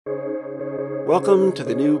Welcome to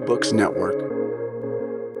the New Books Network.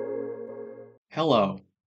 Hello,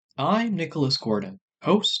 I'm Nicholas Gordon,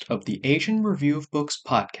 host of the Asian Review of Books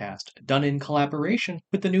podcast, done in collaboration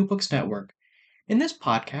with the New Books Network. In this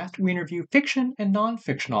podcast, we interview fiction and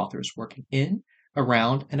nonfiction authors working in,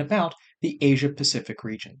 around, and about the Asia Pacific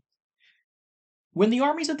region. When the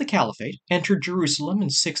armies of the Caliphate entered Jerusalem in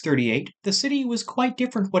 638, the city was quite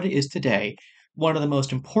different what it is today, one of the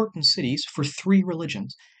most important cities for three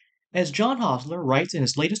religions. As John Hosler writes in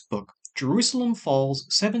his latest book, Jerusalem Falls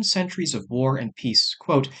 7 Centuries of War and Peace,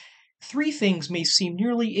 quote, three things may seem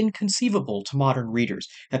nearly inconceivable to modern readers: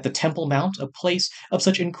 that the Temple Mount, a place of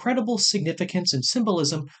such incredible significance and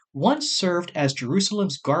symbolism, once served as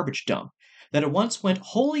Jerusalem's garbage dump, that it once went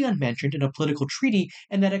wholly unmentioned in a political treaty,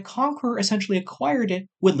 and that a conqueror essentially acquired it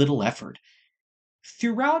with little effort.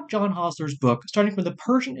 Throughout John Hosler's book, starting from the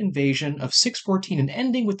Persian invasion of 614 and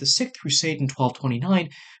ending with the Sixth Crusade in 1229,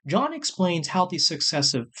 John explains how the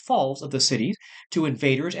successive falls of the cities to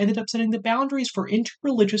invaders ended up setting the boundaries for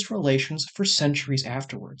interreligious relations for centuries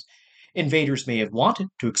afterwards. Invaders may have wanted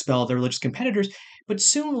to expel their religious competitors, but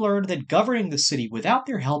soon learned that governing the city without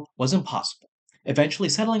their help was impossible, eventually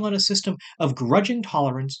settling on a system of grudging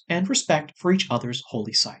tolerance and respect for each other's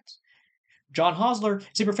holy sites. John Hosler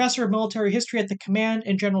is a professor of military history at the Command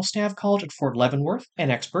and General Staff College at Fort Leavenworth,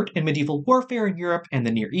 an expert in medieval warfare in Europe and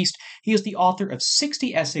the Near East. He is the author of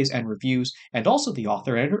 60 essays and reviews, and also the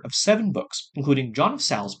author and editor of 7 books, including John of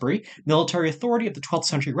Salisbury, Military Authority of the 12th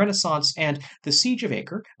Century Renaissance, and The Siege of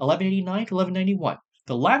Acre, 1189 to 1191,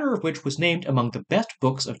 the latter of which was named among the best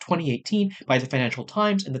books of 2018 by the Financial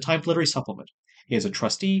Times and the Times Literary Supplement. He is a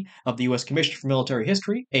trustee of the U.S. Commission for Military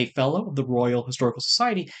History, a fellow of the Royal Historical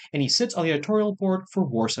Society, and he sits on the editorial board for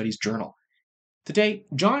War Studies Journal. Today,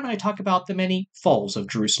 John and I talk about the many falls of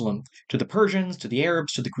Jerusalem, to the Persians, to the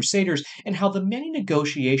Arabs, to the Crusaders, and how the many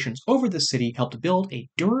negotiations over the city helped build a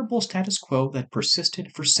durable status quo that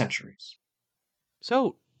persisted for centuries.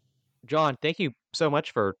 So, John, thank you so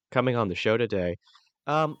much for coming on the show today.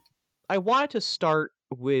 I wanted to start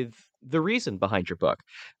with the reason behind your book.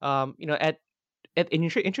 In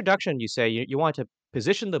your introduction, you say you want to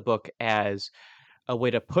position the book as a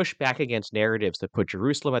way to push back against narratives that put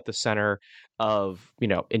Jerusalem at the center of,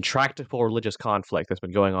 intractable religious conflict that's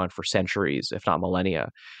been going on for centuries, if not millennia.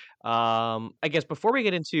 I guess before we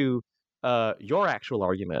get into your actual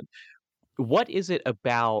argument, what is it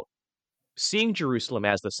about seeing Jerusalem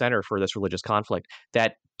as the center for this religious conflict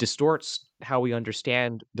that distorts how we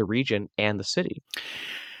understand the region and the city?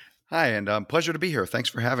 Hi, and pleasure to be here. Thanks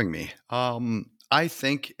for having me. I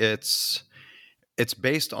think it's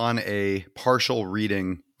based on a partial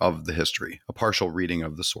reading of the history, a partial reading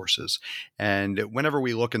of the sources. And whenever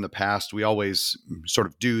we look in the past, we always sort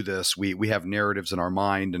of do this. We have narratives in our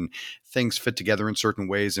mind and things fit together in certain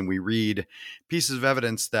ways, and we read pieces of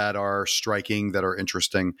evidence that are striking, that are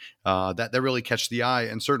interesting, that really catch the eye.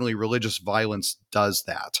 And certainly religious violence does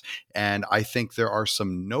that. And I think there are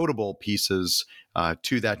some notable pieces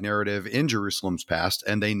to that narrative in Jerusalem's past,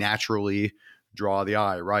 and they naturally draw the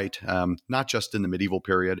eye, right? Not just in the medieval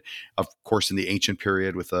period, of course, in the ancient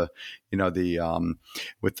period with the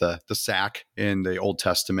sack in the Old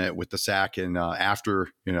Testament, with the sack in after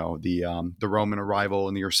the Roman arrival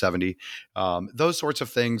in the year 70. Those sorts of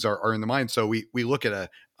things are in the mind. So we look at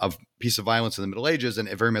a piece of violence in the Middle Ages, and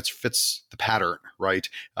it very much fits the pattern, right?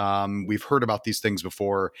 We've heard about these things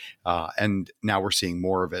before, and now we're seeing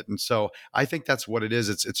more of it. And so I think that's what it is.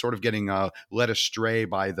 It's sort of getting led astray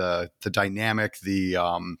by the dynamic,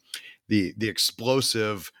 the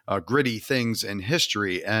explosive, gritty things in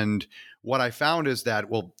history. And what I found is that,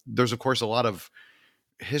 well, there's of course a lot of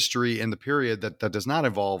history in the period that does not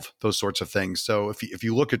involve those sorts of things. So if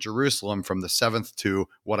you look at Jerusalem from the 7th to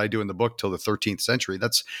what I do in the book till the 13th century,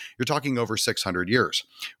 you're talking over 600 years,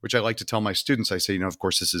 which I like to tell my students. I say, of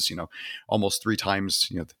course, this is, almost 3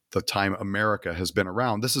 times, the time America has been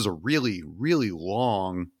around. This is a really, really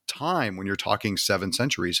long time when you're talking 7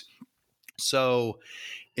 centuries. So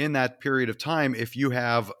in that period of time, if you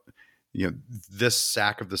have this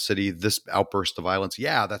sack of the city, this outburst of violence,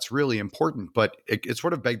 yeah, that's really important. But it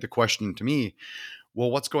sort of begged the question to me,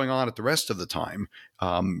 well, what's going on at the rest of the time?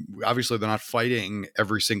 Obviously, they're not fighting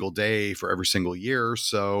every single day for every single year.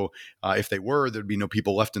 So if they were, there'd be no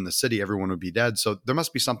people left in the city. Everyone would be dead. So there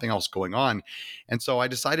must be something else going on. And so I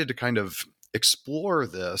decided to kind of explore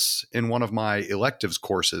this in one of my electives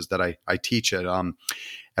courses that I teach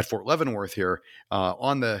at Fort Leavenworth here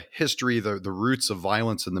on the history, the roots of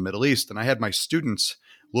violence in the Middle East. And I had my students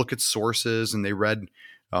look at sources, and they read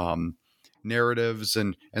narratives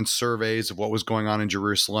and surveys of what was going on in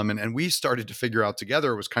Jerusalem. And we started to figure out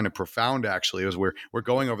together, it was kind of profound, actually. It was we're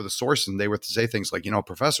going over the source, and they were to say things like,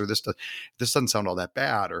 Professor, this doesn't sound all that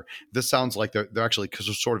bad, or this sounds like they're actually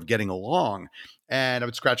sort of getting along. And I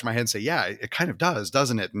would scratch my head and say, yeah, it kind of does,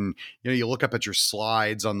 doesn't it? And, you look up at your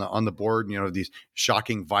slides on the board, these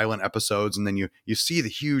shocking, violent episodes, and then you see the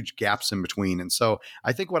huge gaps in between. And so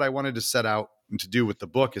I think what I wanted to set out to do with the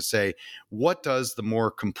book is say, what does the more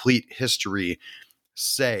complete history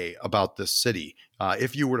say about this city?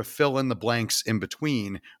 If you were to fill in the blanks in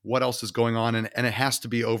between, what else is going on? And it has to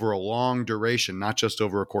be over a long duration, not just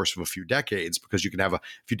over a course of a few decades, because you can have a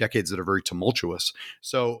few decades that are very tumultuous.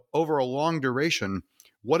 So over a long duration,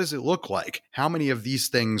 what does it look like? How many of these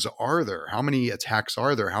things are there? How many attacks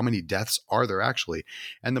are there? How many deaths are there actually?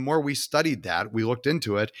 And the more we studied that, we looked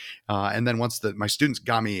into it. And then once my students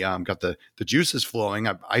got the juices flowing,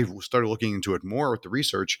 I started looking into it more with the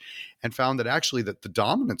research and found that actually that the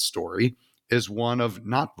dominant story is one of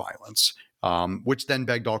not violence. Which then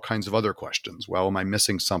begged all kinds of other questions. Well, am I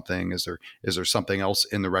missing something? Is there something else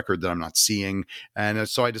in the record that I'm not seeing? And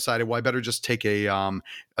so I decided, well, I better just take a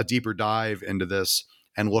deeper dive into this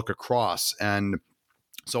and look across. And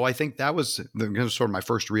so I think that was sort of my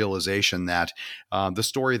first realization that the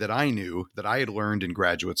story that I knew, that I had learned in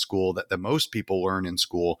graduate school, that most people learn in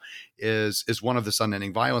school, is one of this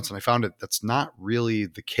unending violence. And I found that's not really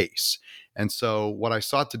the case. And so what I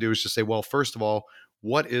sought to do is just say, well, first of all,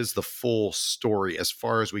 what is the full story as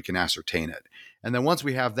far as we can ascertain it? And then once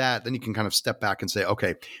we have that, then you can kind of step back and say,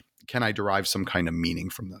 okay, can I derive some kind of meaning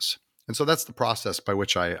from this? And so that's the process by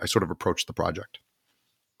which I sort of approach the project.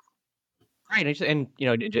 Right, and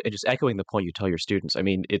just echoing the point you tell your students. I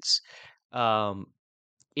mean, it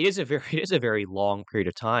is a very long period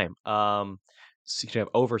of time.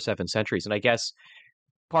 Over 7 centuries, and I guess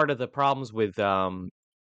part of the problems with I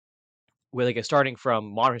guess starting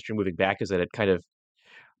from modern history moving back is that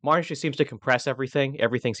modern history seems to compress everything.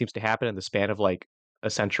 Everything seems to happen in the span of like a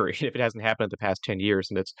century. If it hasn't happened in the past 10 years,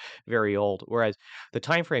 and it's very old. Whereas the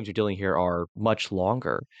time frames you're dealing here are much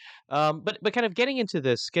longer. But kind of getting into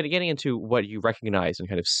this, getting into what you recognize and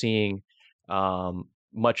kind of seeing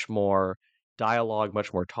much more dialogue,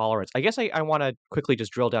 much more tolerance. I guess I want to quickly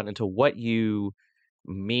just drill down into what you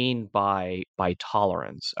mean by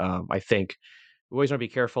tolerance. I think we always want to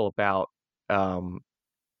be careful about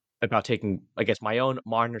taking, I guess, my own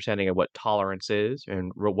modern understanding of what tolerance is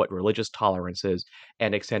and what religious tolerance is,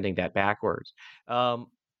 and extending that backwards.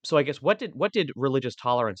 So I guess what did religious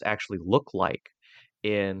tolerance actually look like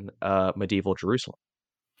in medieval Jerusalem?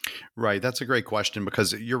 Right. That's a great question,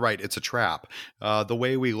 because you're right. It's a trap. The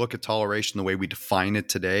way we look at toleration, the way we define it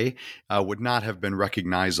today, would not have been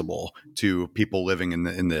recognizable to people living in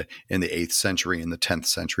the 8th century, in the 10th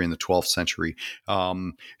century, in the 12th century.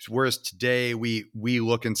 Whereas today we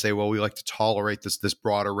look and say, well, we like to tolerate this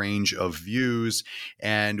broader range of views,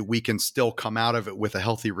 and we can still come out of it with a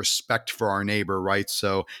healthy respect for our neighbor. Right.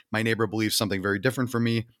 So my neighbor believes something very different from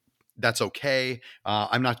me. That's okay.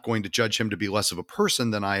 I'm not going to judge him to be less of a person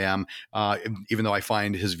than I am, even though I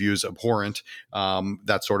find his views abhorrent,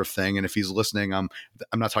 that sort of thing. And if he's listening, I'm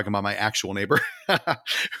not talking about my actual neighbor,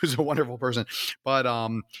 who's a wonderful person, but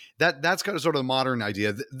that's kind of sort of the modern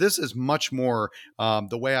idea. This is much more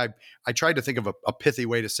the way I tried to think of a pithy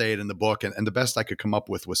way to say it in the book, and the best I could come up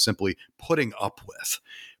with was simply putting up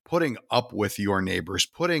with your neighbors,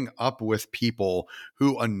 putting up with people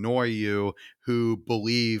who annoy you, who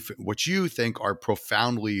believe what you think are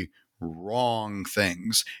profoundly wrong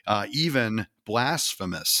things, even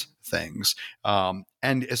blasphemous things,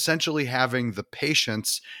 and essentially having the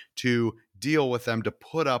patience to deal with them, to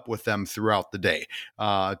put up with them throughout the day,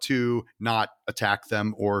 to not attack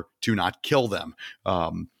them or to not kill them.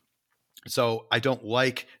 So I don't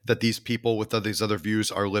like that these people with these other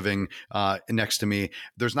views are living next to me.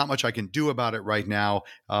 There's not much I can do about it right now.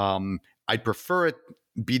 I'd prefer it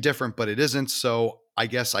be different, but it isn't. So I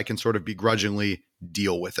guess I can sort of begrudgingly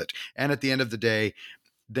deal with it. And at the end of the day,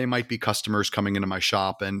 they might be customers coming into my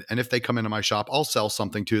shop. And if they come into my shop, I'll sell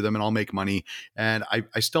something to them and I'll make money. And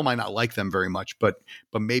I still might not like them very much, but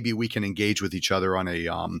maybe we can engage with each other on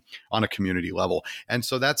a community level. And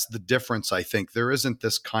so that's the difference. I think there isn't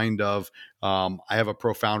this kind of, I have a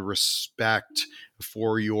profound respect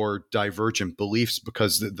for your divergent beliefs,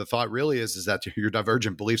 because the thought really is that your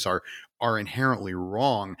divergent beliefs are inherently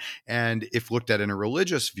wrong. And if looked at in a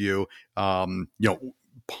religious view,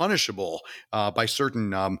 punishable by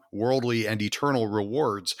certain worldly and eternal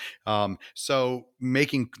rewards. So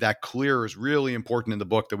making that clear is really important in the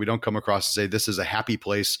book, that we don't come across and say this is a happy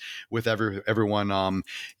place with everyone,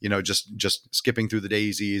 just skipping through the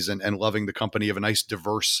daisies and loving the company of a nice,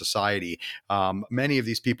 diverse society. Many of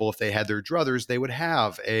these people, if they had their druthers, they would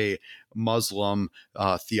have a Muslim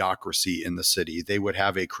theocracy in the city. They would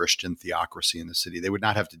have a Christian theocracy in the city. They would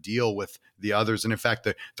not have to deal with the others. And in fact,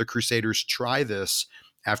 the Crusaders try this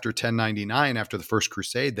after 1099, after the First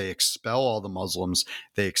Crusade. They expel all the Muslims,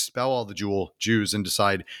 they expel all the Jews, and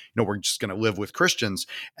decide, we're just going to live with Christians.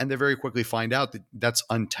 And they very quickly find out that that's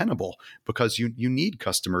untenable, because you need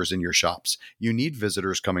customers in your shops. You need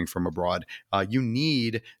visitors coming from abroad. You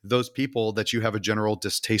need those people that you have a general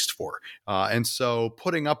distaste for. And so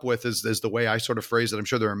putting up with is the way I sort of phrase it. I'm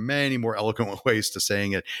sure there are many more eloquent ways to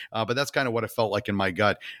saying it, but that's kind of what it felt like in my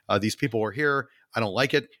gut. These people are here. I don't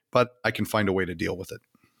like it, but I can find a way to deal with it.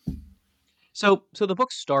 So the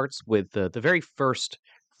book starts with the very first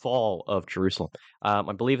fall of Jerusalem. I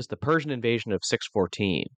believe it's the Persian invasion of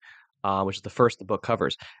 614, which is the first the book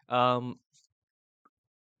covers.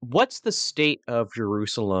 What's the state of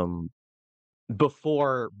Jerusalem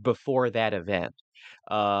before that event?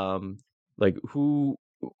 Like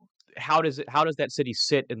how does that city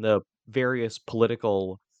sit in the various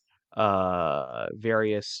political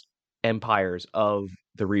various empires of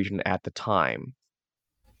the region at the time?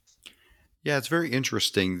 Yeah, it's very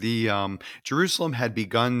interesting. The Jerusalem had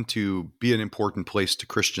begun to be an important place to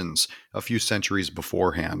Christians a few centuries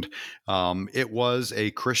beforehand. It was a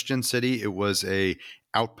Christian city. It was a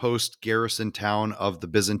outpost garrison town of the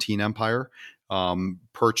Byzantine Empire,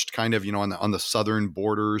 perched kind of on the southern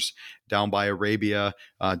borders, down by Arabia,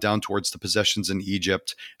 down towards the possessions in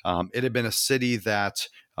Egypt. It had been a city that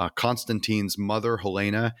Constantine's mother,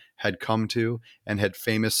 Helena, had come to and had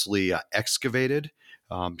famously excavated.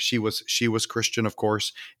 She was Christian, of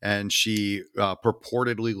course, and she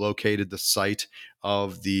purportedly located the site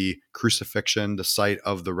of the crucifixion, the site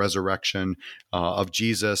of the resurrection of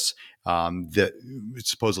Jesus. That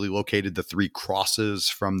supposedly located the 3 crosses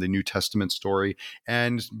from the New Testament story,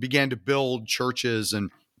 and began to build churches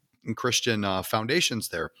and Christian foundations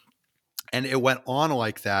there. And it went on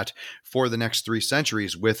like that for the next 3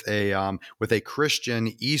 centuries with a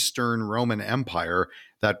Christian Eastern Roman Empire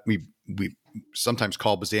that we sometimes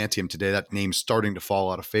call Byzantium today. That name's starting to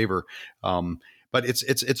fall out of favor, but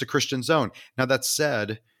it's a Christian zone. Now, that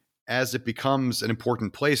said, as it becomes an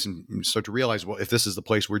important place and you start to realize, well, if this is the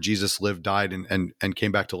place where Jesus lived, died, and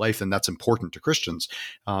came back to life, then that's important to Christians.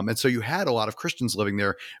 And so you had a lot of Christians living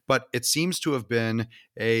there, but it seems to have been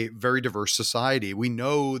a very diverse society. We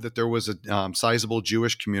know that there was a sizable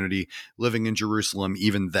Jewish community living in Jerusalem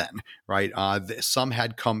even then, right? Some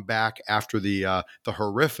had come back after the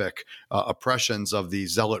horrific oppressions of the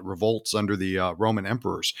Zealot revolts under the Roman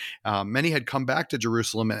emperors. Many had come back to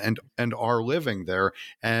Jerusalem and are living there.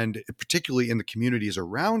 And particularly in the communities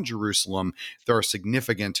around Jerusalem, there are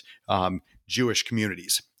significant Jewish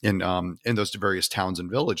communities in those various towns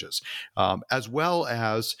and villages, as well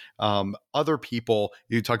as other people.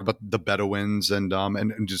 You talk about the Bedouins and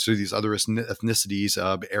just these other ethnicities,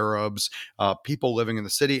 Arabs, people living in the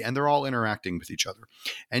city, and they're all interacting with each other.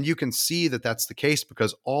 And you can see that that's the case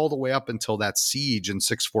because all the way up until that siege in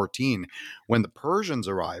 614, when the Persians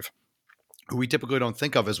arrive, who we typically don't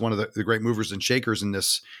think of as one of the great movers and shakers in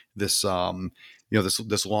this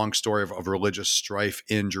long story of religious strife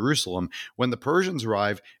in Jerusalem. When the Persians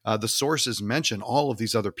arrive, the sources mention all of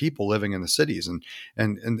these other people living in the cities,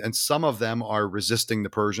 and some of them are resisting the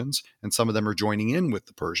Persians, and some of them are joining in with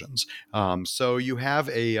the Persians. So you have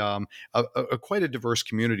a quite a diverse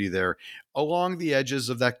community there, along the edges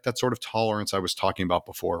of that sort of tolerance I was talking about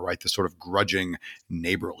before, right? The sort of grudging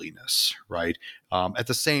neighborliness, right? At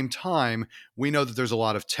the same time, we know that there's a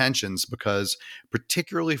lot of tensions because,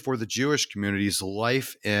 particularly for the Jewish communities,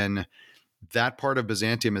 life in that part of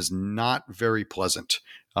Byzantium is not very pleasant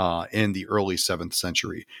in the early 7th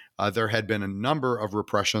century. There had been a number of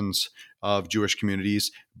repressions of Jewish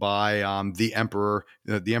communities by the emperor.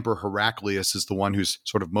 The Emperor Heraclius is the one who's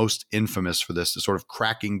sort of most infamous for this, the sort of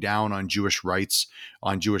cracking down on Jewish rights,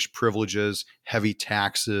 on Jewish privileges, heavy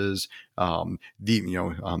taxes,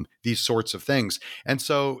 these sorts of things. And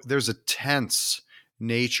so there's a tense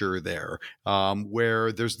nature there,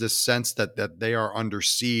 where there's this sense that they are under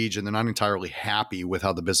siege and they're not entirely happy with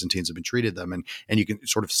how the Byzantines have been treated them, and you can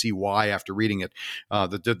sort of see why after reading it,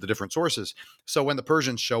 the different sources. So when the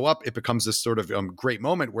Persians show up, it becomes this sort of great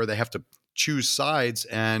moment where they have to choose sides,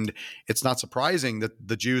 and it's not surprising that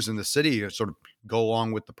the Jews in the city sort of go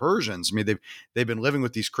along with the Persians. I mean, they've been living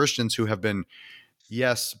with these Christians who have been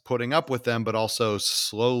yes, putting up with them, but also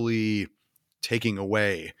slowly taking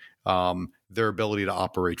away their ability to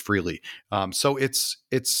operate freely. So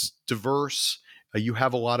it's diverse. You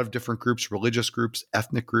have a lot of different groups, religious groups,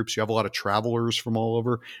 ethnic groups. You have a lot of travelers from all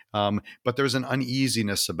over, but there's an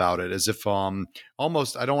uneasiness about it, as if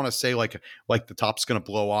almost, I don't want to say like the top's going to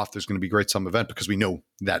blow off. There's going to be great some event, because we know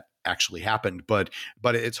that actually happened. But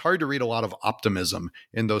it's hard to read a lot of optimism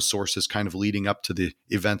in those sources, kind of leading up to the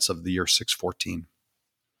events of the year 614.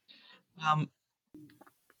 Um,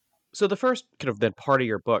 so the first kind of then part of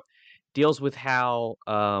your book deals with how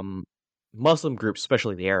Muslim groups,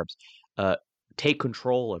 especially the Arabs, take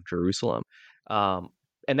control of Jerusalem. And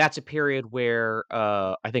that's a period where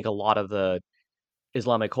I think a lot of the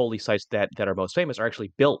Islamic holy sites that are most famous are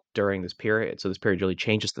actually built during this period. So this period really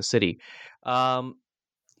changes the city. Um,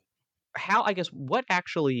 how did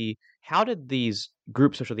these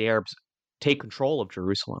groups, especially the Arabs, take control of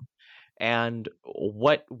Jerusalem? And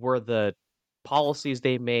what were the policies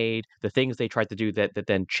they made, the things they tried to do that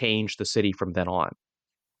then changed the city from then on?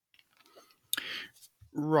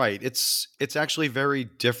 Right. It's actually very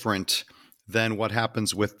different than what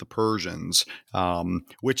happens with the Persians,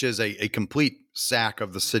 which is a complete sack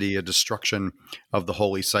of the city, a destruction of the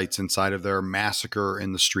holy sites inside of there, massacre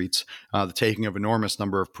in the streets, the taking of enormous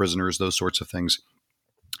number of prisoners, those sorts of things.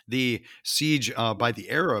 The siege by the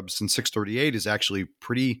Arabs in 638 is actually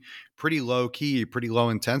pretty low key, pretty low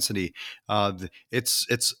intensity.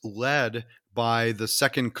 It's led by the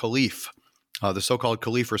second caliph, the so-called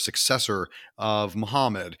caliph or successor of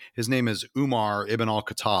Muhammad. His name is Umar ibn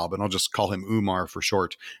al-Khattab, and I'll just call him Umar for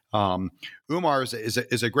short. Umar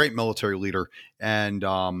is a great military leader, and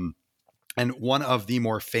one of the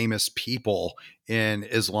more famous people in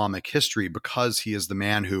Islamic history, because he is the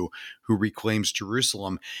man who reclaims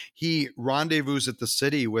Jerusalem. He rendezvous at the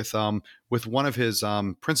city with one of his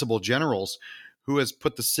principal generals, who has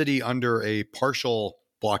put the city under a partial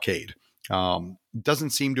blockade. Doesn't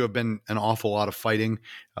seem to have been an awful lot of fighting,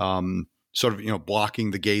 sort of,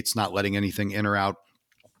 blocking the gates, not letting anything in or out.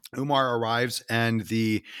 Umar arrives, and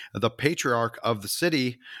the patriarch of the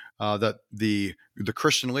city, the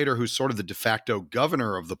Christian leader who's sort of the de facto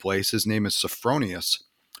governor of the place, his name is Sophronius.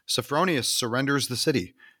 Sophronius surrenders the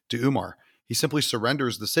city to Umar. He simply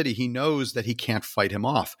surrenders the city. He knows that he can't fight him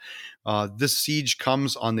off. This siege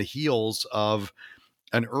comes on the heels of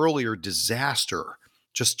an earlier disaster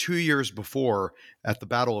just 2 years before, at the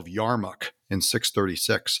Battle of Yarmouk in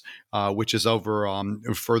 636, which is over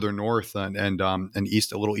further north and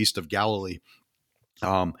east, a little east of Galilee.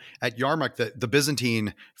 At Yarmouk, the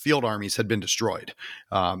Byzantine field armies had been destroyed,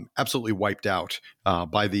 absolutely wiped out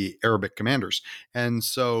by the Arabic commanders. And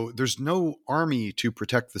so there's no army to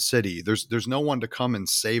protect the city. There's no one to come and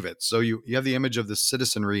save it. So you have the image of the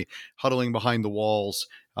citizenry huddling behind the walls,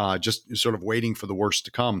 just sort of waiting for the worst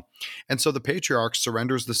to come. And so the patriarch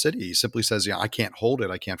surrenders the city. He simply says, I can't hold it.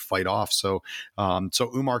 I can't fight off. So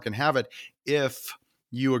Umar can have it if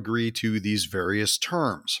you agree to these various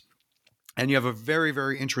terms. And you have a very,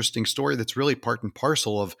 very interesting story that's really part and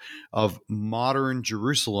parcel of modern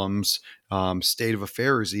Jerusalem's state of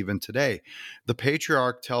affairs even today. The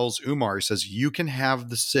patriarch tells Umar, he says, you can have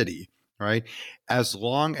the city, right, as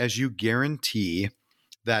long as you guarantee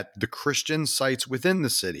that the Christian sites within the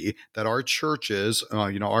city, that our churches,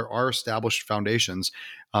 our established foundations,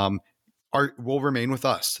 will remain with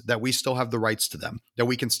us, that we still have the rights to them, that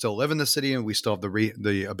we can still live in the city, and we still have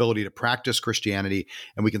the ability to practice Christianity,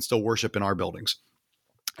 and we can still worship in our buildings.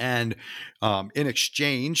 And in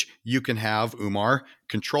exchange, you can have, Umar,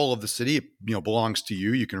 control of the city. It belongs to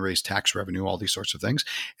you. You can raise tax revenue, all these sorts of things.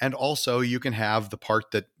 And also you can have the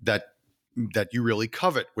part that you really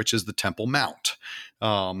covet, which is the Temple Mount.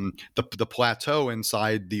 The plateau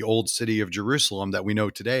inside the old city of Jerusalem that we know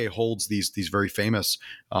today holds these very famous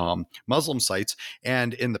Muslim sites,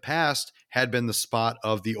 and in the past had been the spot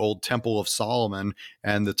of the old Temple of Solomon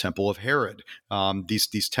and the Temple of Herod,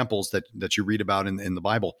 these temples that you read about in the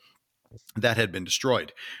Bible that had been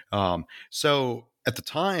destroyed. So at the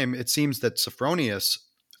time, it seems that Sophronius,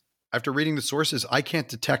 after reading the sources, I can't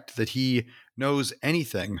detect that he knows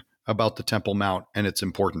anything about the Temple Mount and its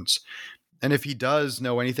importance. And if he does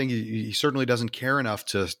know anything, he certainly doesn't care enough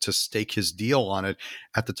to stake his deal on it.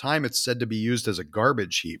 At the time, it's said to be used as a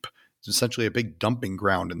garbage heap. It's essentially a big dumping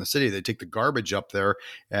ground in the city. They take the garbage up there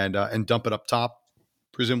and dump it up top,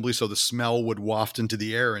 presumably so the smell would waft into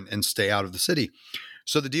the air and stay out of the city.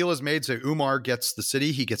 So the deal is made. So Umar gets the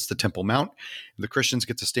city, he gets the Temple Mount. The Christians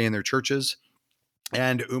get to stay in their churches,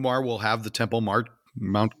 and Umar will have the Temple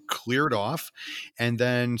Mount cleared off, and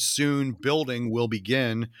then soon building will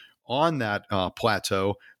begin on that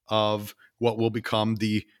plateau of what will become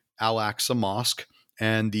the Al-Aqsa Mosque,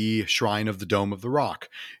 and the Shrine of the Dome of the Rock.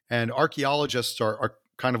 And archaeologists are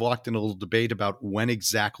kind of locked in a little debate about when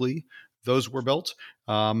exactly those were built.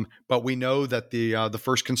 But we know that the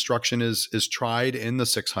first construction is tried in the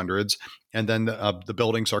 600s, and then the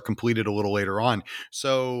buildings are completed a little later on.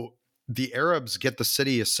 So the Arabs get the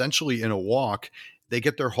city essentially in a walk. They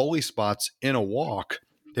get their holy spots in a walk.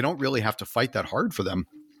 They don't really have to fight that hard for them.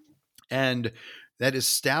 And that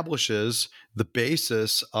establishes the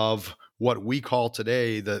basis of what we call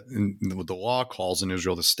today, what the law calls in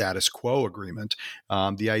Israel, the status quo agreement.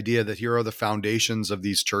 The idea that here are the foundations of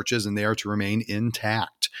these churches and they are to remain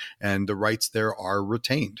intact and the rights there are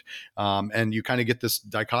retained. And you kind of get this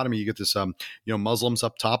dichotomy. You get this, Muslims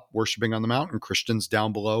up top worshiping on the mountain, Christians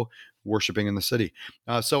down below worshiping in the city.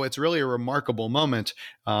 So it's really a remarkable moment.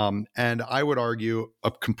 And I would argue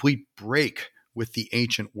a complete break with the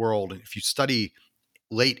ancient world. And if you study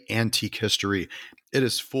late antique history, it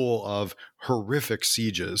is full of horrific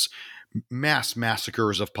sieges, mass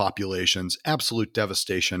massacres of populations, absolute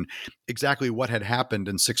devastation, exactly what had happened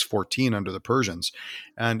in 614 under the Persians.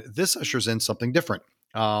 And this ushers in something different,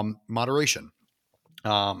 moderation,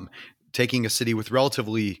 taking a city with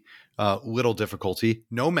relatively little difficulty,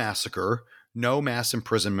 no massacre, no mass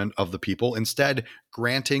imprisonment of the people, instead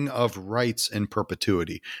granting of rights in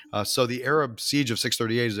perpetuity. So the Arab siege of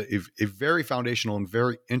 638 is a very foundational and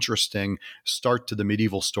very interesting start to the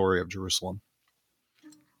medieval story of Jerusalem.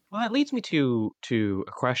 Well, that leads me to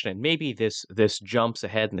a question, and maybe this jumps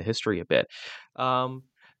ahead in the history a bit.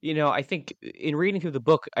 I think in reading through the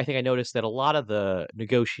book, I think I noticed that a lot of the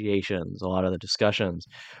negotiations, a lot of the discussions,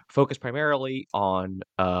 focus primarily on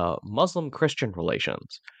Muslim-Christian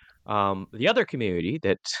relations. The other community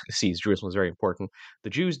that sees Jerusalem as very important,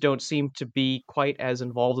 the Jews, don't seem to be quite as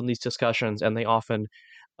involved in these discussions, and they often,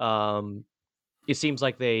 it seems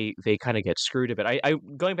like they kind of get screwed a bit. I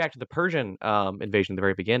going back to the Persian invasion at the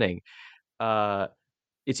very beginning, uh,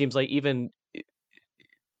 it seems like even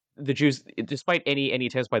the Jews, despite any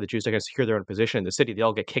attempts by the Jews to kind of secure their own position in the city, they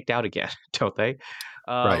all get kicked out again, don't they?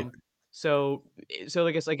 Right. Um, so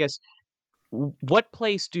I guess what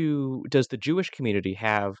place does the Jewish community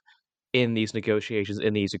have in these negotiations,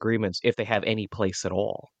 in these agreements, if they have any place at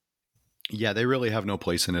all? Yeah, they really have no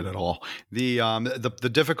place in it at all. The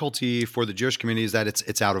difficulty for the Jewish community is that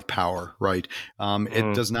it's out of power, right?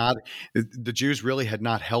 It does not. The Jews really had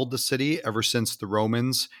not held the city ever since the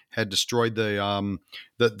Romans had destroyed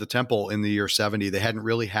the temple in the year 70. They hadn't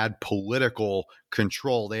really had political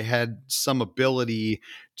control. They had some ability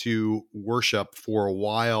to worship for a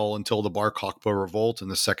while until the Bar Kokhba revolt in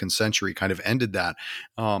the 2nd century kind of ended that.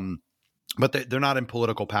 But they're not in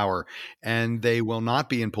political power, and they will not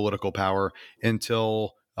be in political power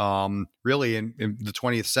until really in the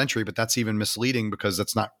 20th century. But that's even misleading because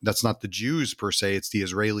that's not the Jews per se. It's the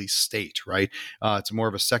Israeli state, right? It's more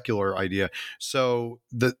of a secular idea. So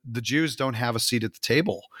the Jews don't have a seat at the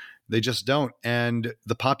table. They just don't. And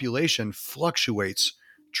the population fluctuates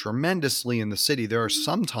tremendously in the city. There are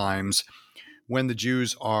some times when the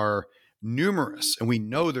Jews are numerous, and we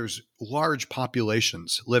know there's large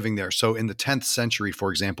populations living there. So in the 10th century,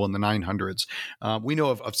 for example, in the 900s, we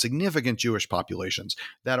know of significant Jewish populations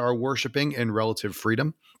that are worshiping in relative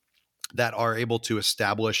freedom, that are able to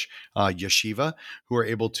establish yeshiva, who are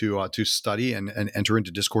able to study and enter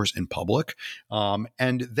into discourse in public.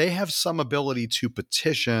 And they have some ability to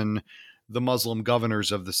petition the Muslim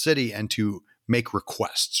governors of the city and to make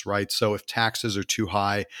requests, right? So if taxes are too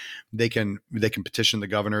high, they can petition the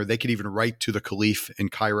governor. They could even write to the caliph in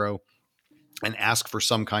Cairo and ask for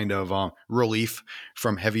some kind of relief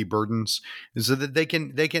from heavy burdens, so that they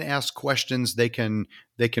can ask questions, they can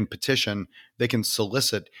petition, they can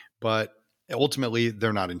solicit, but ultimately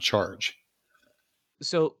they're not in charge.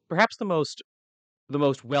 So perhaps the most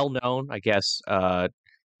well known, I guess,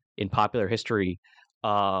 in popular history,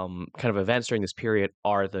 kind of events during this period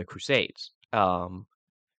are the Crusades.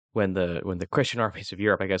 When the Christian armies of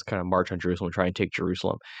Europe, I guess, kind of march on Jerusalem and try and take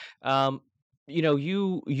Jerusalem. Um,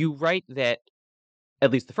 you write that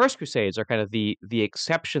at least the first Crusades are kind of the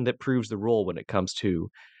exception that proves the rule when it comes to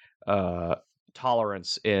uh,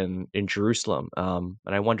 tolerance in Jerusalem. And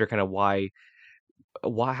I wonder kind of why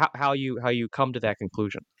how you come to that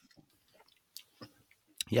conclusion.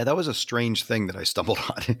 Yeah, that was a strange thing that I stumbled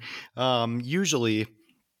on. Usually,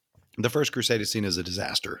 the First Crusade is seen as a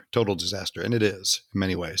disaster, total disaster, and it is in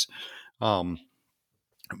many ways.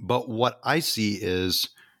 But what I see is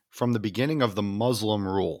from the beginning of the Muslim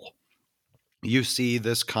rule, you see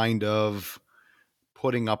this kind of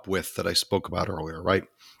putting up with that I spoke about earlier, right?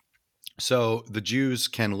 So the Jews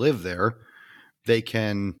can live there. They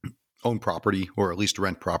can own property or at least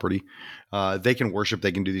rent property. They can worship.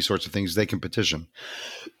 They can do these sorts of things. They can petition.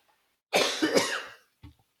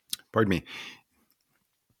 Pardon me.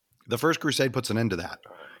 The First Crusade puts an end to that.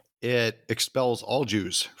 It expels all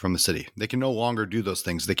Jews from the city. They can no longer do those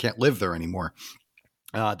things. They can't live there anymore.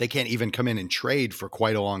 They can't even come in and trade for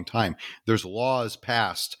quite a long time. There's laws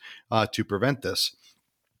passed to prevent this.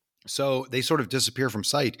 So they sort of disappear from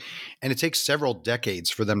sight, and it takes several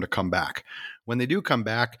decades for them to come back. When they do come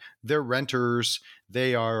back, they're renters.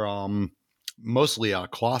 They are mostly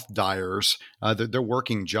cloth dyers. They're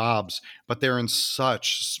working jobs, but they're in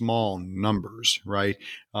such small numbers, right?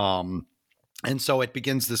 And so it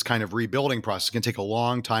begins this kind of rebuilding process. It can take a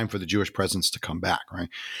long time for the Jewish presence to come back, right?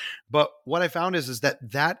 But what I found is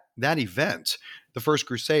that event, the First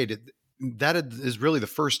Crusade, that is really the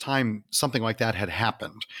first time something like that had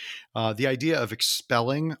happened. The idea of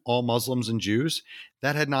expelling all Muslims and Jews,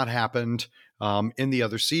 that had not happened in the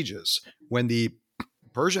other sieges. When the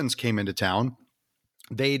Persians came into town,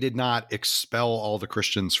 they did not expel all the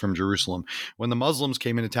Christians from Jerusalem. When the Muslims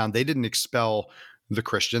came into town, they didn't expel the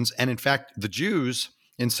Christians. And in fact, the Jews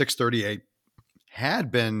in 638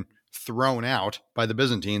 had been thrown out by the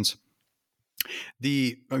Byzantines.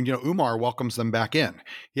 Umar welcomes them back in.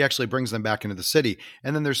 He actually brings them back into the city.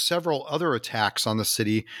 And then there's several other attacks on the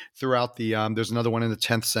city throughout there's another one in the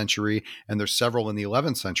 10th century, and there's several in the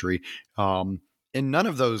 11th century. In none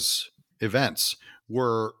of those events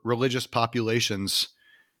were religious populations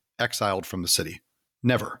exiled from the city.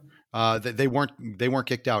 Never. They weren't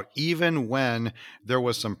kicked out, even when there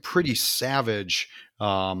was some pretty savage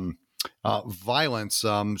violence.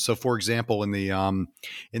 So, for example, in the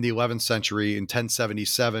 11th century, in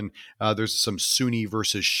 1077, there's some Sunni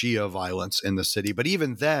versus Shia violence in the city. But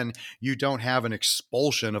even then, you don't have an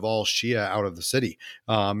expulsion of all Shia out of the city.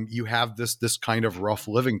 You have this kind of rough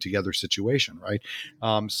living together situation, right?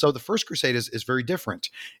 So the First Crusade is very different.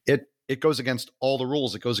 It goes against all the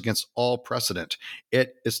rules. It goes against all precedent.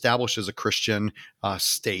 It establishes a Christian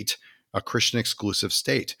state, a Christian exclusive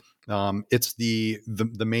state. It's the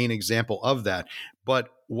main example of that. But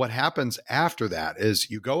what happens after that is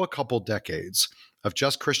you go a couple decades of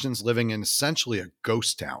just Christians living in essentially a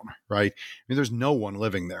ghost town, right? I mean, there's no one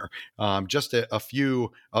living there. Just a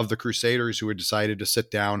few of the Crusaders who had decided to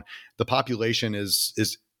sit down. The population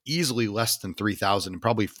is easily less than 3,000, and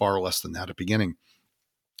probably far less than that at the beginning.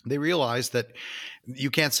 They realized that you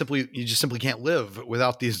just simply can't live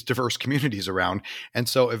without these diverse communities around. And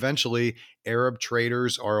so eventually Arab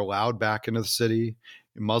traders are allowed back into the city.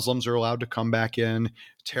 Muslims are allowed to come back in.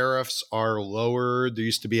 Tariffs are lowered. There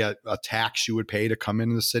used to be a tax you would pay to come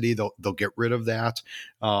into the city. They'll get rid of that.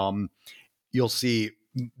 You'll see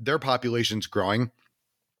their populations growing.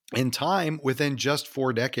 In time, within just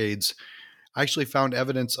 4 decades, I actually found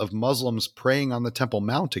evidence of Muslims praying on the Temple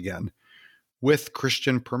Mount again, with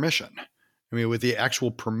Christian permission. I mean, with the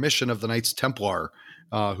actual permission of the Knights Templar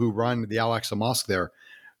who run the Al-Aqsa Mosque there,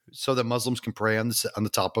 so that Muslims can pray on the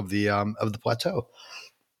top of the plateau.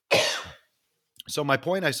 So my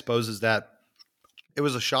point, I suppose, is that it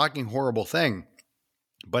was a shocking, horrible thing,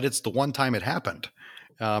 but it's the one time it happened.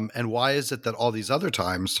 And why is it that all these other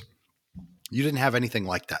times you didn't have anything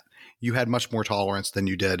like that? You had much more tolerance than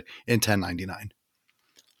you did in 1099.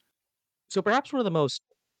 So perhaps one of the most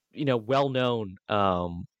well-known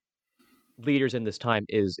leaders in this time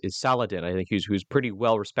is Saladin. I think who's pretty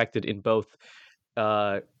well respected in both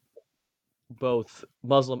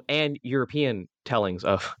Muslim and European tellings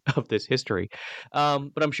of this history.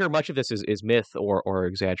 But I'm sure much of this is myth or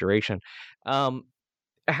exaggeration.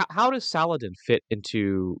 How does Saladin fit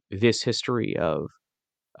into this history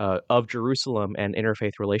of Jerusalem and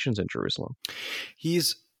interfaith relations in Jerusalem?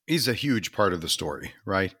 He's a huge part of the story,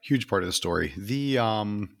 right? Huge part of the story.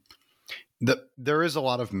 There is a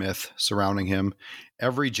lot of myth surrounding him.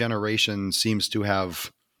 Every generation seems to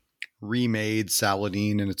have remade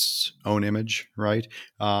Saladin in its own image, right?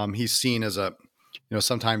 He's seen as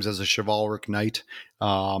sometimes as a chivalric knight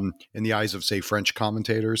in the eyes of, say, French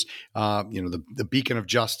commentators. The beacon of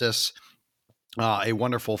justice, a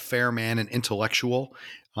wonderful fair man and intellectual,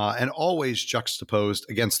 and always juxtaposed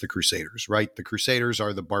against the Crusaders, right? The Crusaders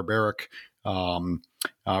are the barbaric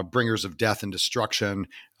bringers of death and destruction.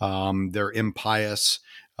 They're impious.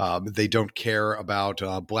 They don't care about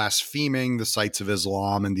blaspheming the sites of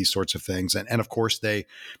Islam and these sorts of things. And of course, they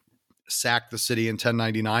sack the city in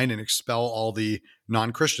 1099 and expel all the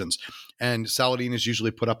non-Christians. And Saladin is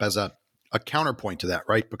usually put up as a counterpoint to that,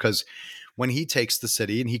 right? Because when he takes the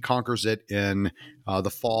city and he conquers it in the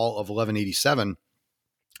fall of 1187,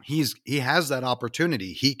 he has that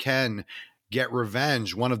opportunity. He can get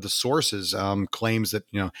revenge. One of the sources claims that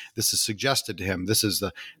this is suggested to him. This is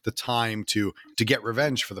the time to get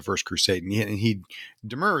revenge for the First Crusade, and he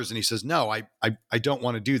demurs and he says, "No, I don't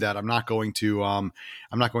want to do that. I'm not going to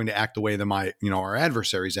act the way that our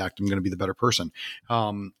adversaries act. I'm going to be the better person."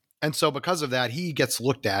 And so because of that, he gets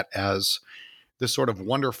looked at as this sort of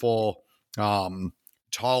wonderful,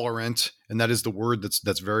 tolerant, and that is the word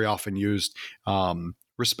that's very often used,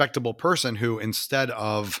 respectable person who, instead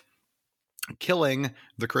of killing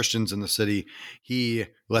the Christians in the city, he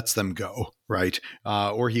lets them go, right?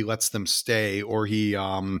 Or he lets them stay, or he's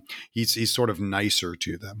sort of nicer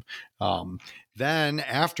to them. Then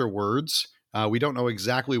afterwards, we don't know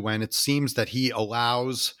exactly when. It seems that he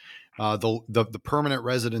allows the permanent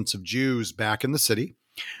residents of Jews back in the city.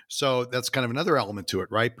 So that's kind of another element to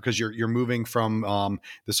it, right? Because you're moving from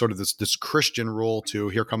this Christian rule to,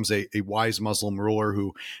 here comes a wise Muslim ruler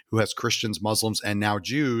who has Christians, Muslims, and now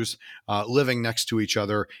Jews living next to each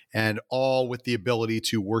other, and all with the ability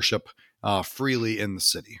to worship freely in the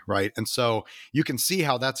city, right? And so you can see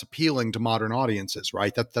how that's appealing to modern audiences,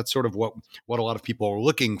 right? That's sort of what a lot of people are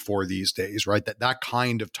looking for these days, right? That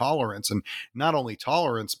kind of tolerance, and not only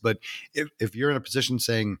tolerance, but if you're in a position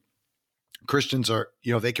saying, Christians are,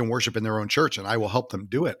 they can worship in their own church and I will help them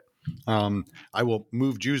do it. I will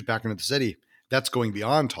move Jews back into the city. That's going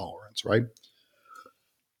beyond tolerance, right?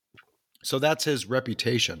 So that's his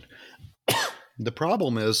reputation. The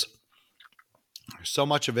problem is so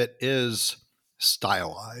much of it is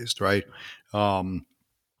stylized, right?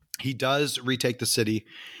 He does retake the city.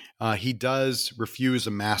 He does refuse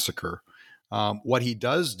a massacre. What he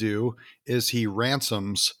does do is he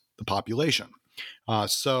ransoms the population.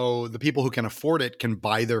 So the people who can afford it can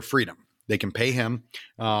buy their freedom. They can pay him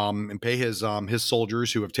and pay his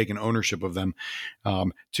soldiers who have taken ownership of them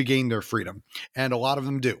to gain their freedom. And a lot of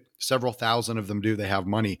them do. Several thousand of them do. They have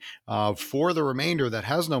money. For the remainder that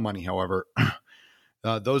has no money, however,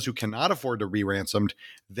 those who cannot afford to be ransomed,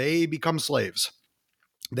 they become slaves.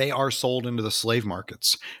 They are sold into the slave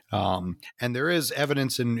markets. And there is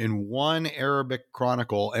evidence in one Arabic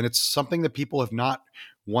chronicle, and it's something that people have not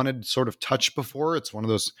wanted sort of touched before. It's one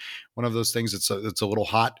of those things. It's a little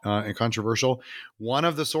hot and controversial. One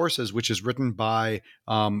of the sources, which is written by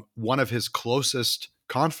one of his closest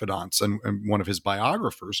confidants and one of his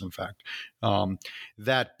biographers, in fact,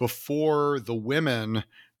 that before the women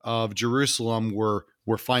of Jerusalem were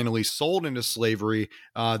finally sold into slavery,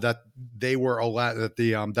 that they were allowed,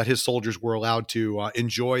 that his soldiers were allowed to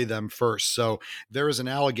enjoy them first. So there is an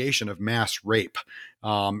allegation of mass rape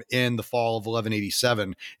in the fall of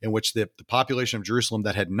 1187, in which the population of Jerusalem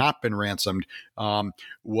that had not been ransomed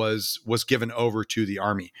was given over to the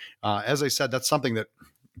army. As I said, that's something that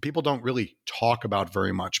people don't really talk about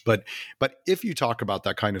very much. But if you talk about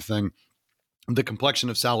that kind of thing, the complexion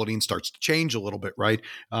of Saladin starts to change a little bit, right?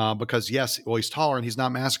 Because yes, well, he's tolerant, he's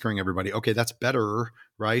not massacring everybody. Okay, that's better,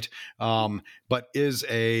 right? But is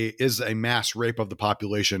a mass rape of the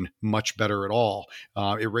population much better at all?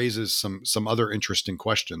 It raises some other interesting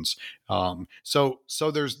questions. So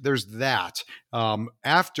there's that.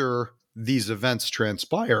 After these events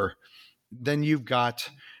transpire, then you've got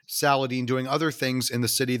Saladin doing other things in the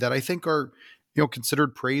city that I think are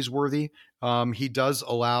considered praiseworthy. He does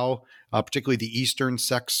allow, particularly the eastern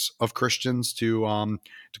sects of Christians, to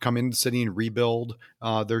come into the city and rebuild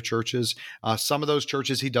their churches. Some of those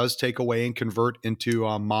churches he does take away and convert into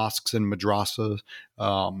mosques and madrasas.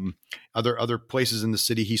 Other places in the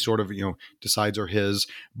city he sort of decides are his.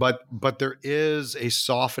 But there is a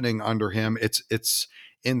softening under him. It's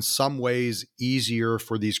in some ways easier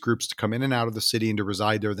for these groups to come in and out of the city and to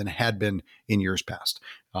reside there than it had been in years past.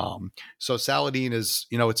 So Saladin is,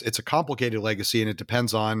 it's a complicated legacy, and it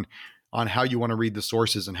depends on how you want to read the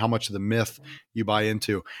sources and how much of the myth you buy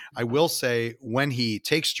into. I will say, when he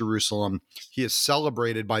takes Jerusalem, he is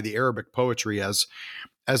celebrated by the Arabic poetry as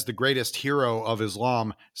the greatest hero of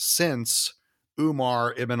Islam since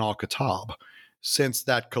Umar ibn al-Khattab, since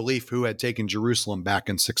that caliph who had taken Jerusalem back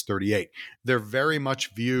in 638. They're very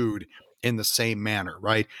much viewed in the same manner,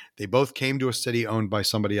 right? They both came to a city owned by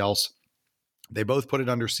somebody else. They both put it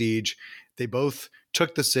under siege. They both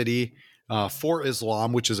took the city for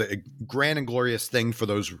Islam, which is a grand and glorious thing for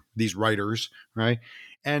these writers, right?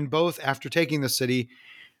 And both, after taking the city,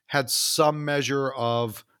 had some measure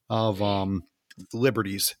of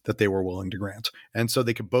liberties that they were willing to grant. And so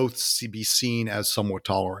they could both be seen as somewhat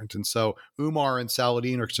tolerant. And so Umar and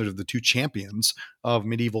Saladin are sort of the two champions of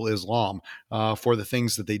medieval Islam for the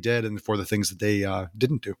things that they did and for the things that they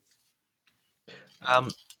didn't do.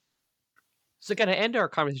 So kind of end our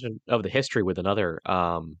conversation of the history with another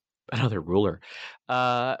another ruler.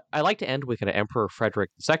 I like to end with kind of Emperor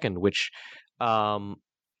Frederick II, um,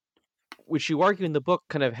 which you argue in the book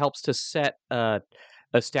kind of helps to set a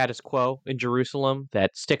status quo in Jerusalem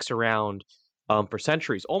that sticks around for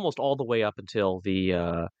centuries, almost all the way up until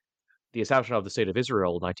the establishment of the state of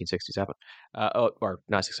Israel in 1967, or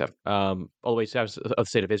not 67, all the way to the establishment of the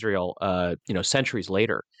state of Israel, centuries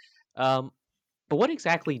later. But what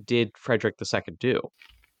exactly did Frederick II do?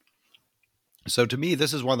 So to me,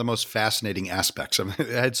 this is one of the most fascinating aspects. I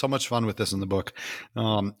had so much fun with this in the book.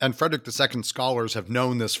 And Frederick II scholars have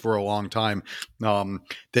known this for a long time,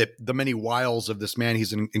 that the many wiles of this man.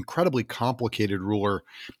 He's an incredibly complicated ruler.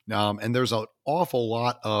 And there's an awful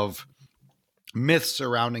lot of myths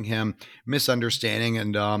surrounding him, misunderstanding,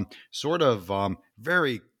 and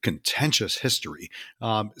very contentious history,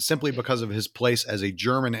 simply because of his place as a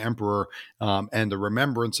German emperor, and the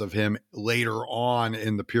remembrance of him later on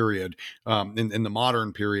in the period, in the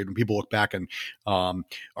modern period, when people look back and are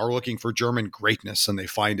looking for German greatness, and they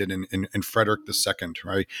find it in Frederick II,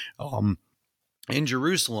 right? In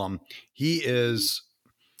Jerusalem, he is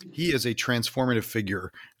a transformative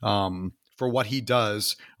figure. For what he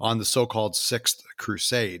does on the so-called Sixth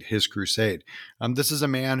Crusade, his crusade. This is a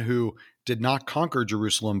man who did not conquer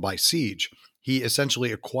Jerusalem by siege. He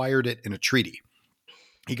essentially acquired it in a treaty.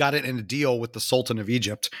 He got it in a deal with the Sultan of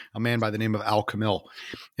Egypt, a man by the name of Al-Kamil.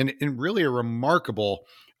 And in really a remarkable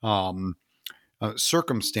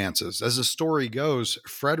circumstances. As the story goes,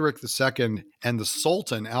 Frederick II and the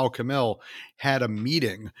Sultan Al-Kamil had a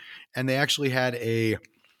meeting, and they actually had a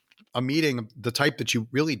meeting, the type that you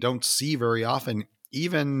really don't see very often,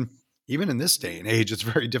 even in this day and age. It's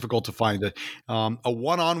very difficult to find a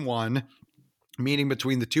one-on-one meeting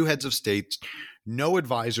between the two heads of state, no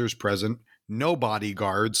advisors present, no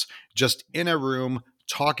bodyguards, just in a room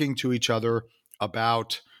talking to each other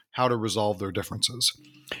about how to resolve their differences.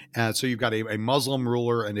 And so you've got a Muslim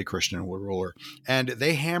ruler and a Christian ruler, and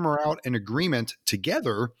they hammer out an agreement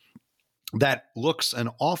together that looks an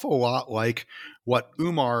awful lot like what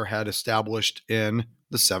Umar had established in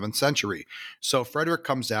the 7th century. So Frederick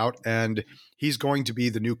comes out, and he's going to be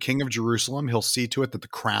the new king of Jerusalem. He'll see to it that the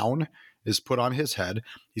crown is put on his head.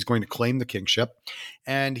 He's going to claim the kingship,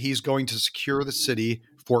 and he's going to secure the city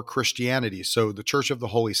for Christianity. So the Church of the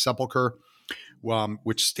Holy Sepulchre,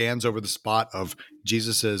 which stands over the spot of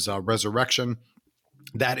Jesus's resurrection,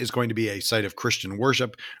 that is going to be a site of Christian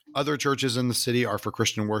worship. Other churches in the city are for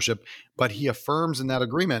Christian worship, but he affirms in that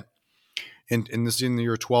agreement, in the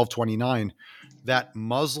year 1229, that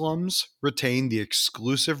Muslims retain the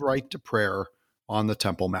exclusive right to prayer on the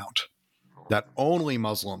Temple Mount. That only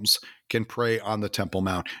Muslims can pray on the Temple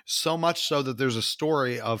Mount. So much so that there's a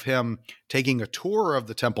story of him taking a tour of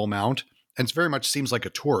the Temple Mount, and it very much seems like a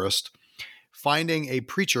tourist, finding a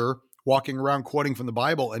preacher walking around quoting from the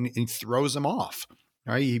Bible, and he throws him off.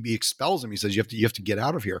 Right? He expels him. He says, you have to get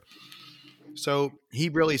out of here. So he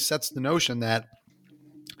really sets the notion that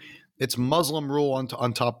it's Muslim rule on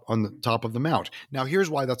the top of the mount. Now, here's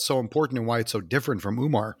why that's so important and why it's so different from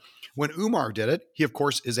Umar. When Umar did it, he, of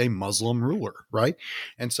course, is a Muslim ruler, right?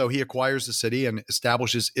 And so he acquires the city and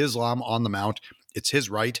establishes Islam on the mount. It's his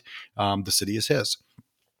right. The city is his.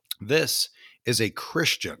 This is a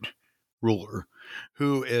Christian ruler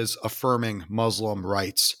who is affirming Muslim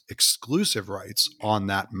rights, exclusive rights on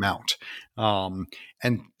that mount,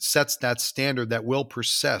 and sets that standard that will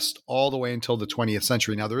persist all the way until the 20th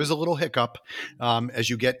century. Now, there is a little hiccup as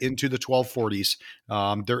you get into the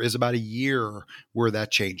 1240s. There is about a year where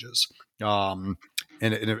that changes. In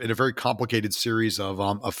a very complicated series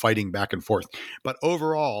of fighting back and forth. But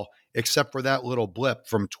overall, except for that little blip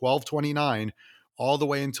from 1229 all the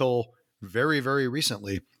way until very, very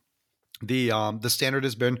recently, the standard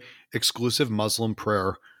has been exclusive Muslim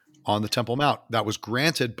prayer on the Temple Mount. That was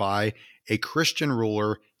granted by a Christian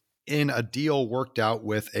ruler in a deal worked out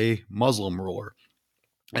with a Muslim ruler.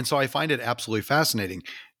 And so I find it absolutely fascinating.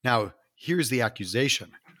 Now, here's the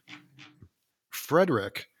accusation.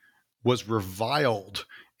 Frederick was reviled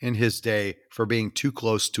in his day for being too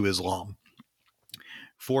close to Islam,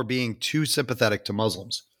 for being too sympathetic to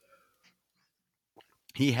Muslims.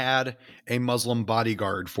 He had a Muslim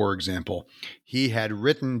bodyguard, for example. He had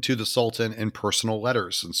written to the Sultan in personal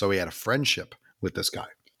letters, and so he had a friendship with this guy.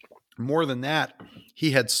 More than that,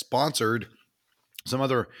 he had sponsored some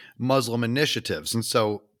other Muslim initiatives. And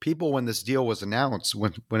so people, when this deal was announced,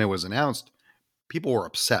 when it was announced, people were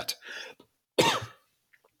upset.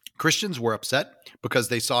 Christians were upset because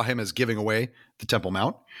they saw him as giving away the Temple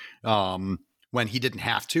Mount. When he didn't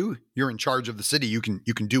have to. You're in charge of the city. You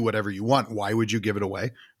can do whatever you want. Why would you give it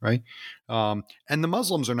away, right? And the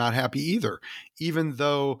Muslims are not happy either. Even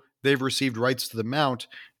though they've received rights to the mount,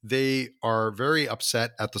 they are very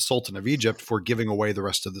upset at the Sultan of Egypt for giving away the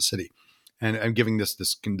rest of the city and giving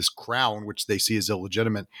this crown, which they see as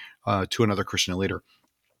illegitimate, to another Christian leader.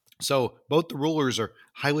 So both the rulers are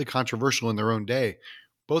highly controversial in their own day.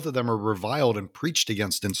 Both of them are reviled and preached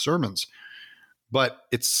against in sermons, but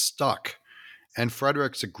it's stuck. And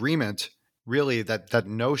Frederick's agreement, really, that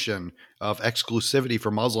notion of exclusivity for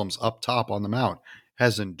Muslims up top on the Mount,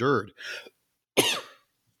 has endured.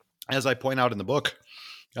 As I point out in the book,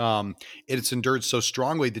 it's endured so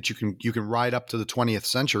strongly that you can ride up to the 20th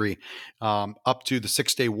century, up to the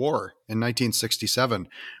Six-Day War in 1967,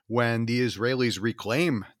 when the Israelis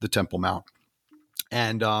reclaim the Temple Mount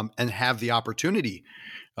and have the opportunity,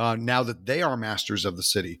 now that they are masters of the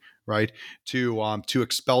city, right, to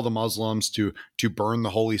expel the Muslims, to burn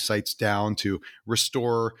the holy sites down, to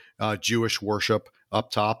restore Jewish worship up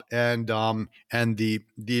top, and the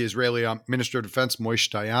Israeli Minister of Defense Moshe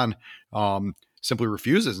Dayan simply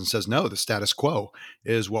refuses and says, no, the status quo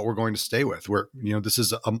is what we're going to stay with. This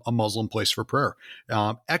is a Muslim place for prayer,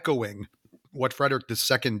 echoing what Frederick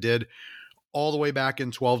II did all the way back in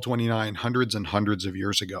 1229, hundreds and hundreds of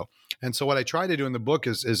years ago. And so what I try to do in the book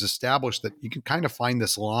is establish that you can kind of find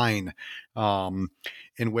this line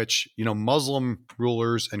in which, Muslim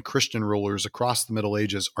rulers and Christian rulers across the Middle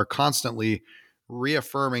Ages are constantly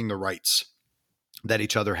reaffirming the rights that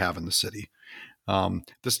each other have in the city.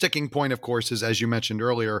 The sticking point, of course, is, as you mentioned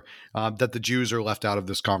earlier, that the Jews are left out of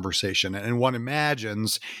this conversation. And one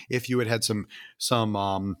imagines if you had some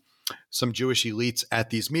Jewish elites at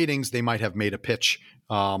these meetings, they might have made a pitch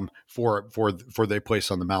for their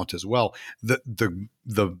place on the Mount as well.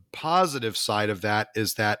 The positive side of that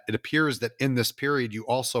is that it appears that in this period you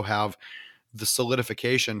also have the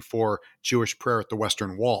solidification for Jewish prayer at the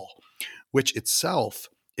Western Wall, which itself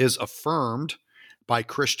is affirmed by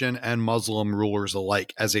Christian and Muslim rulers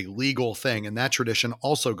alike as a legal thing. And that tradition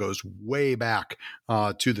also goes way back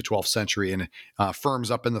to the 12th century and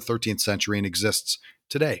firms up in the 13th century and exists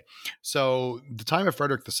today. So the time of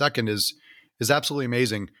Frederick II is absolutely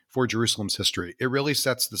amazing for Jerusalem's history. It really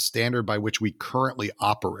sets the standard by which we currently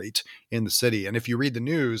operate in the city. And if you read the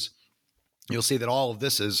news, you'll see that all of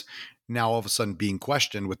this is now all of a sudden being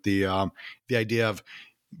questioned with the idea of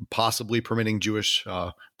possibly permitting Jewish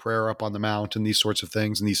prayer up on the Mount and these sorts of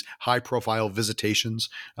things, and these high-profile visitations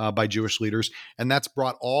by Jewish leaders. And that's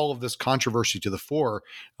brought all of this controversy to the fore,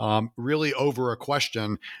 really over a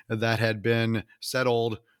question that had been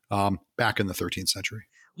settled back in the 13th century.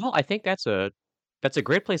 Well, I think that's a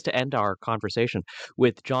great place to end our conversation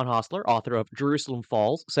with John Hostler, author of Jerusalem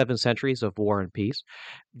Falls, 7 Centuries of War and Peace.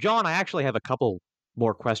 John, I actually have a couple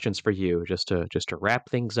more questions for you just to wrap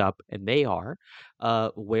things up, and they are,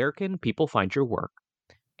 where can people find your work,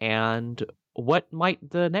 and what might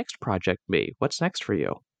the next project be? What's next for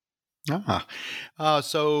you?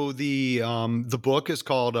 So the book is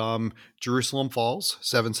called Jerusalem Falls: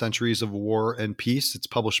 7 Centuries of War and Peace. It's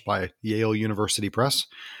published by Yale University Press.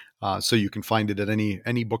 So you can find it at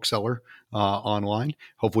any bookseller online,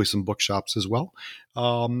 hopefully some bookshops as well.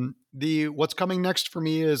 What's coming next for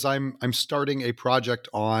me is I'm starting a project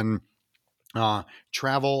on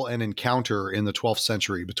travel and encounter in the 12th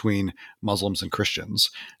century between Muslims and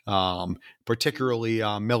Christians, particularly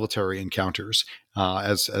military encounters,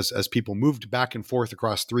 as people moved back and forth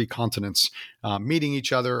across 3 continents, meeting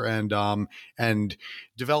each other and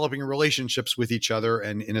developing relationships with each other,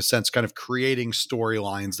 and in a sense, kind of creating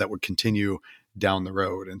storylines that would continue down the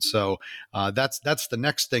road. And so that's the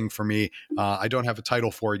next thing for me. I don't have a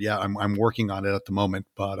title for it yet. I'm working on it at the moment,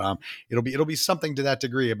 but it'll be something to that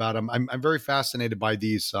degree. About I'm very fascinated by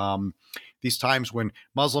these times when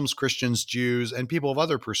Muslims, Christians, Jews, and people of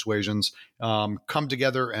other persuasions come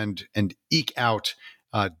together and eke out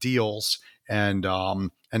deals and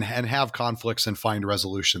have conflicts and find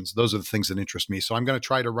resolutions. Those are the things that interest me. So I'm going to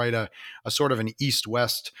try to write a sort of an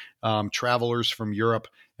East-West travelers from Europe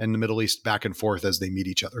and the Middle East back and forth as they meet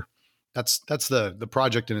each other. That's the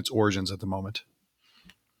project in its origins at the moment.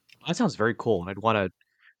 That sounds very cool. I'd want to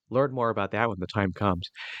learn more about that when the time comes.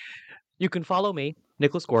 You can follow me,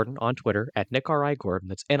 Nicholas Gordon, on Twitter at NickRIGordon.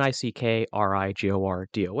 That's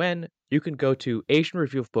NickRigordon. You can go to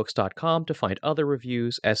AsianReviewOfBooks.com to find other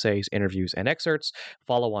reviews, essays, interviews, and excerpts.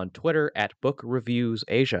 Follow on Twitter at Book Reviews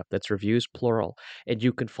Asia. That's reviews plural. And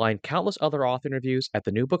you can find countless other author interviews at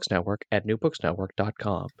the New Books Network at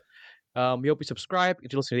newbooksnetwork.com. You'll be subscribed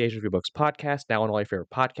to listen to the Asian Review Books podcast, now on all your favorite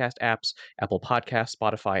podcast apps, Apple Podcasts,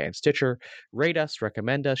 Spotify, and Stitcher. Rate us,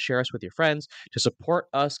 recommend us, share us with your friends to support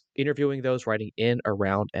us interviewing those writing in,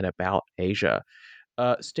 around, and about Asia.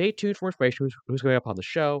 Stay tuned for information who's going up on the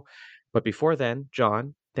show. But before then,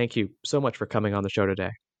 John, thank you so much for coming on the show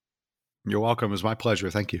today. You're welcome. It was my pleasure.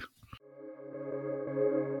 Thank you.